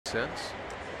sense.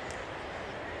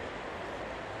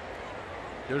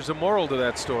 There's a moral to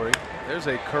that story. There's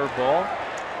a curveball.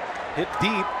 Hit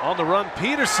deep on the run.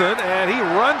 Peterson, and he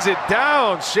runs it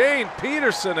down. Shane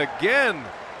Peterson again.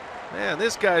 Man,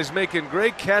 this guy's making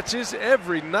great catches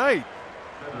every night.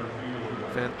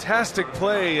 Fantastic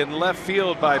play in left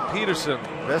field by Peterson.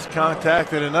 Best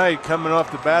contact of the night coming off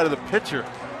the bat of the pitcher.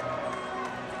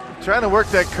 Trying to work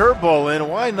that curveball in.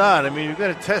 Why not? I mean, you're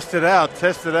going to test it out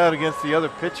against the other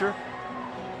pitcher.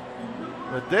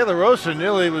 But De La Rosa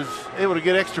nearly was able to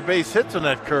get extra base hits on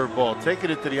that curveball, taking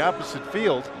it to the opposite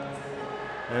field.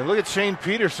 And look at Shane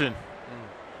Peterson.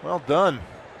 Well done.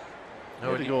 He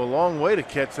had to go a long way to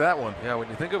catch that one. Yeah, when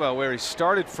you think about where he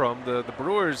started from, the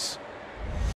Brewers